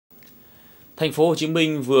Thành phố Hồ Chí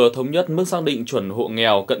Minh vừa thống nhất mức xác định chuẩn hộ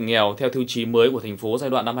nghèo, cận nghèo theo tiêu chí mới của thành phố giai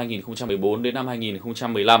đoạn năm 2014 đến năm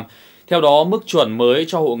 2015. Theo đó, mức chuẩn mới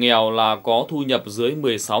cho hộ nghèo là có thu nhập dưới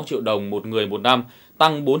 16 triệu đồng một người một năm,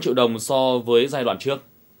 tăng 4 triệu đồng so với giai đoạn trước.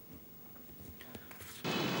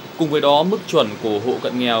 Cùng với đó, mức chuẩn của hộ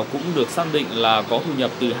cận nghèo cũng được xác định là có thu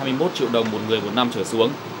nhập từ 21 triệu đồng một người một năm trở xuống.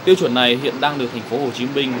 Tiêu chuẩn này hiện đang được thành phố Hồ Chí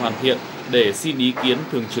Minh hoàn thiện để xin ý kiến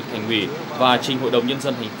Thường trực Thành ủy và trình Hội đồng Nhân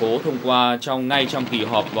dân thành phố thông qua ngay trong kỳ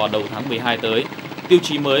họp vào đầu tháng 12 tới. Tiêu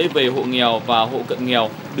chí mới về hộ nghèo và hộ cận nghèo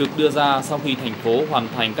được đưa ra sau khi thành phố hoàn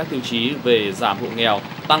thành các tiêu chí về giảm hộ nghèo,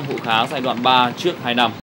 tăng hộ khá giai đoạn 3 trước 2 năm.